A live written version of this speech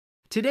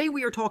Today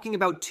we are talking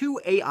about two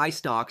AI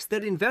stocks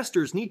that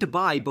investors need to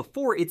buy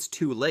before it's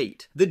too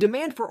late. The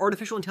demand for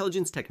artificial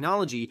intelligence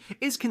technology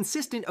is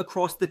consistent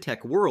across the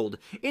tech world,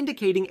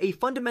 indicating a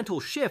fundamental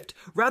shift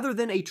rather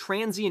than a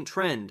transient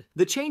trend.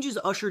 The changes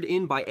ushered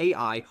in by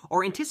AI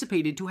are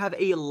anticipated to have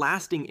a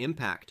lasting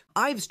impact.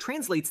 Ives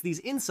translates these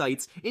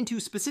insights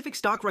into specific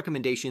stock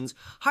recommendations,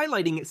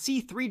 highlighting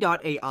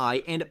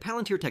C3.ai and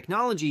Palantir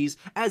Technologies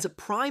as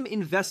prime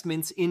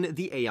investments in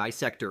the AI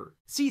sector.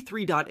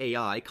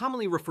 C3.ai,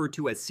 commonly referred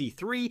to as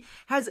C3,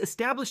 has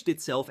established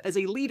itself as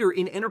a leader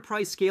in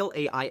enterprise-scale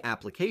AI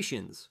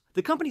applications.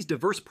 The company's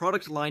diverse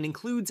product line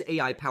includes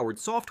AI-powered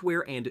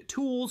software and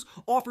tools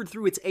offered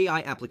through its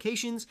AI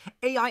applications,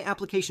 AI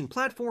application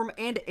platform,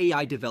 and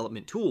AI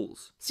development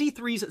tools.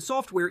 C3's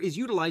software is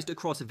utilized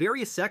across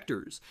various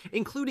sectors,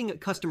 including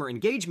customer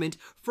engagement,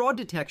 fraud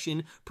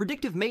detection,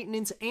 predictive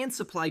maintenance, and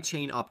supply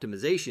chain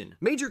optimization.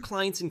 Major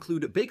clients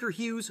include Baker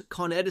Hughes,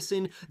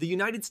 ConEdison, the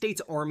United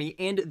States Army,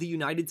 and the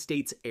United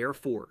States Air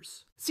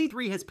Force.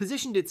 C3 has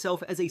positioned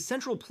itself as a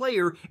central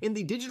player in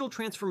the digital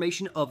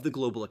transformation of the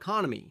global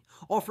economy,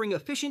 offering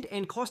efficient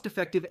and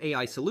cost-effective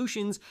AI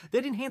solutions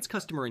that enhance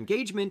customer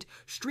engagement,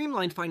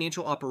 streamline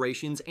financial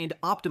operations, and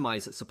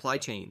optimize supply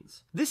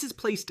chains. This has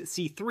placed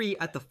C3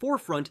 at the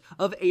forefront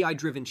of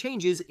AI-driven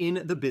changes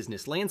in the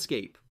business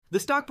landscape. The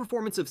stock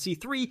performance of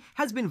C3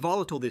 has been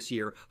volatile this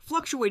year,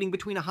 fluctuating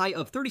between a high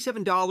of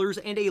 $37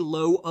 and a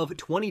low of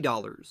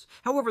 $20.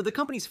 However, the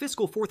company's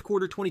fiscal fourth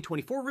quarter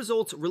 2024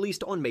 results,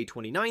 released on May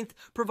 29th,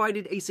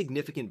 provided a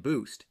significant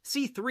boost.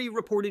 C3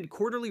 reported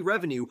quarterly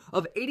revenue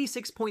of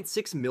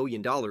 $86.6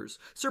 million,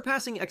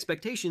 surpassing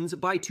expectations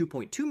by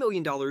 $2.2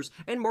 million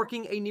and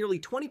marking a nearly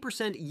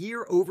 20%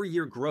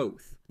 year-over-year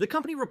growth. The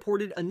company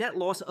reported a net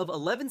loss of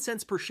 11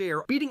 cents per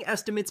share, beating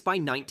estimates by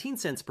 19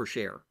 cents per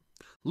share.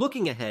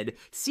 Looking ahead,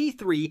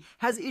 C3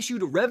 has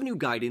issued revenue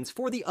guidance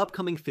for the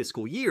upcoming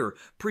fiscal year,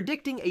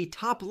 predicting a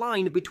top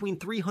line between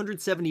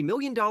 $370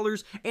 million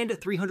and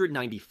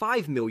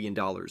 $395 million,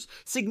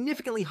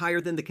 significantly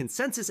higher than the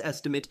consensus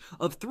estimate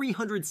of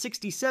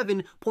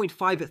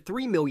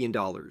 $367.53 million.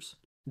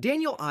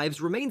 Daniel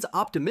Ives remains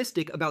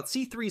optimistic about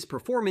C3's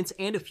performance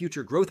and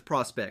future growth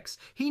prospects.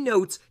 He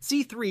notes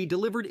C3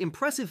 delivered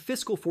impressive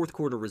fiscal fourth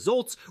quarter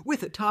results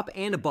with top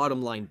and bottom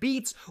line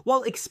beats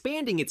while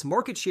expanding its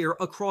market share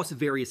across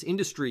various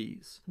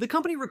industries. The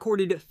company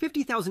recorded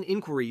 50,000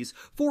 inquiries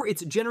for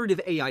its generative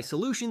AI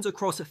solutions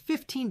across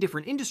 15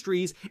 different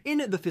industries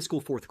in the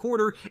fiscal fourth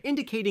quarter,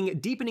 indicating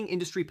deepening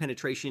industry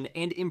penetration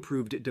and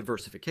improved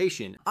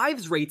diversification.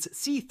 Ives rates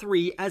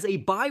C3 as a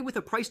buy with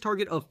a price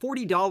target of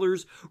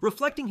 $40,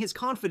 reflecting his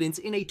confidence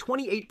in a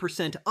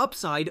 28%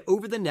 upside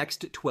over the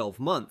next 12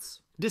 months.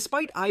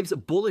 Despite Ives'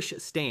 bullish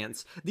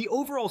stance, the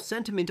overall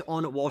sentiment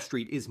on Wall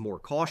Street is more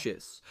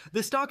cautious.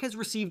 The stock has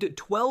received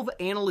 12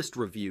 analyst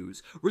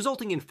reviews,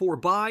 resulting in 4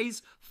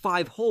 buys,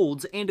 5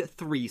 holds, and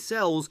 3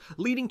 sells,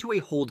 leading to a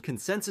hold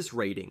consensus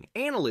rating.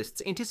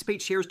 Analysts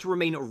anticipate shares to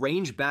remain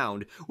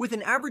range-bound, with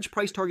an average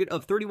price target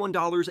of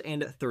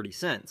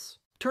 $31.30.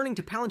 Turning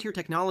to Palantir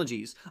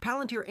Technologies,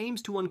 Palantir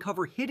aims to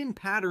uncover hidden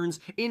patterns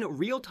in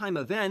real-time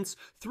events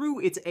through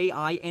its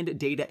AI and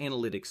data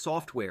analytics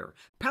software.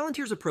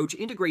 Palantir's approach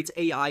integrates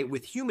AI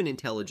with human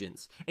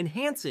intelligence,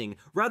 enhancing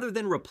rather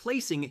than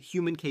replacing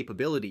human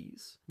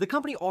capabilities. The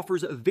company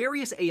offers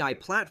various AI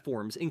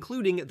platforms,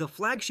 including the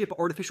flagship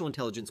artificial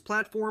intelligence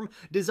platform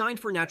designed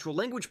for natural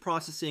language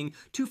processing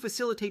to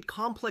facilitate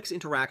complex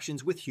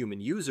interactions with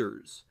human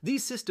users.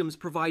 These systems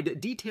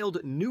provide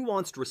detailed,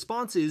 nuanced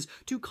responses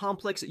to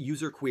complex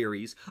user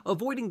queries,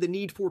 avoiding the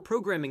need for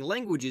programming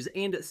languages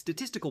and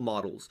statistical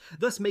models,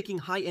 thus making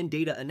high-end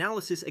data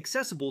analysis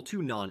accessible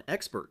to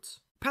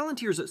non-experts.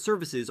 Palantir's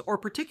services are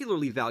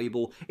particularly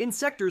valuable in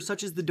sectors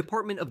such as the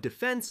Department of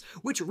Defense,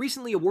 which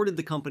recently awarded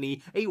the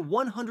company a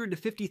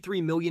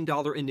 $153 million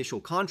initial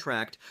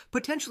contract,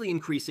 potentially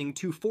increasing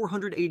to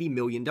 $480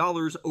 million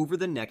over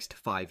the next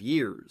 5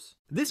 years.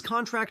 This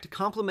contract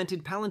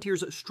complemented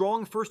Palantir's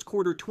strong first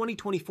quarter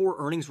 2024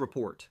 earnings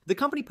report. The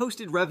company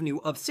posted revenue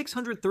of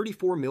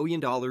 $634 million,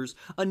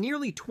 a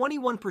nearly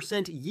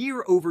 21%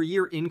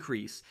 year-over-year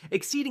increase,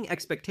 exceeding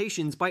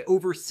expectations by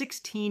over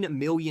 $16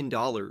 million.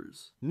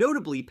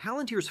 Notably,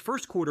 Palantir's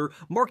first quarter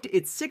marked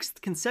its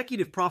 6th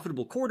consecutive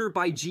profitable quarter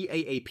by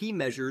GAAP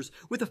measures,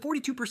 with a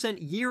 42%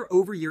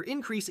 year-over-year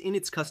increase in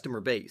its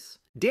customer base.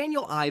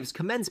 Daniel Ives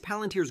commends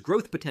Palantir's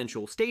growth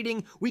potential,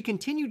 stating, "We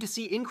continue to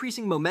see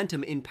increasing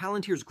momentum in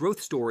Palantir's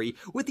growth story,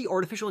 with the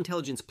artificial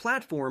intelligence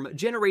platform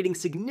generating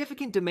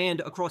significant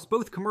demand across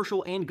both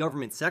commercial and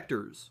government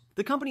sectors.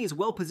 The company is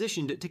well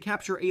positioned to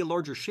capture a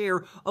larger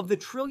share of the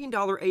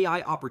trillion-dollar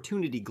AI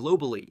opportunity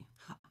globally."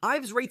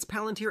 Ives rates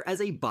Palantir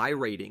as a buy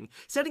rating,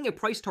 setting a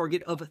price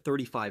target of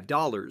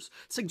 $35,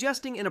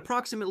 suggesting an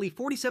approximately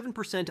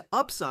 47%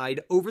 upside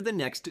over the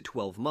next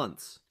 12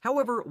 months.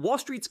 However, Wall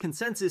Street's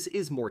consensus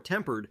is more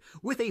tempered,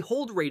 with a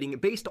hold rating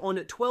based on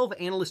 12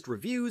 analyst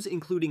reviews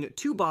including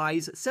 2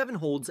 buys, 7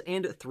 holds,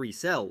 and 3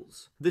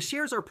 sells. The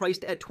shares are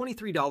priced at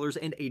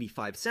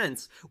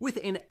 $23.85, with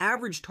an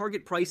average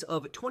target price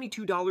of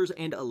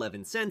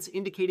 $22.11,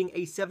 indicating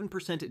a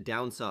 7%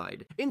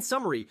 downside. In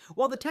summary,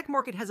 while the tech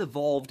market has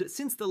evolved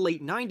since the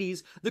late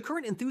 90s, the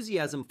current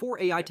enthusiasm for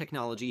AI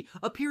technology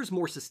appears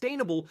more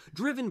sustainable,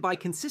 driven by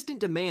consistent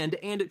demand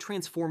and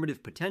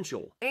transformative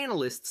potential.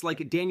 Analysts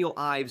like Daniel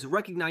Ives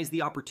recognize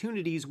the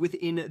opportunities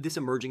within this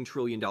emerging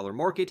trillion-dollar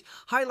market,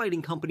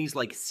 highlighting companies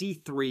like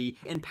C3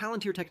 and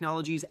Palantir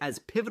Technologies as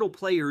pivotal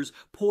players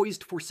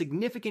poised for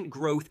significant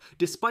growth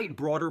despite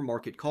broader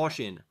market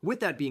caution. With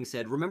that being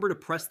said, remember to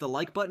press the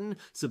like button,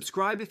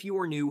 subscribe if you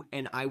are new,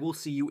 and I will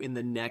see you in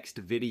the next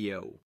video.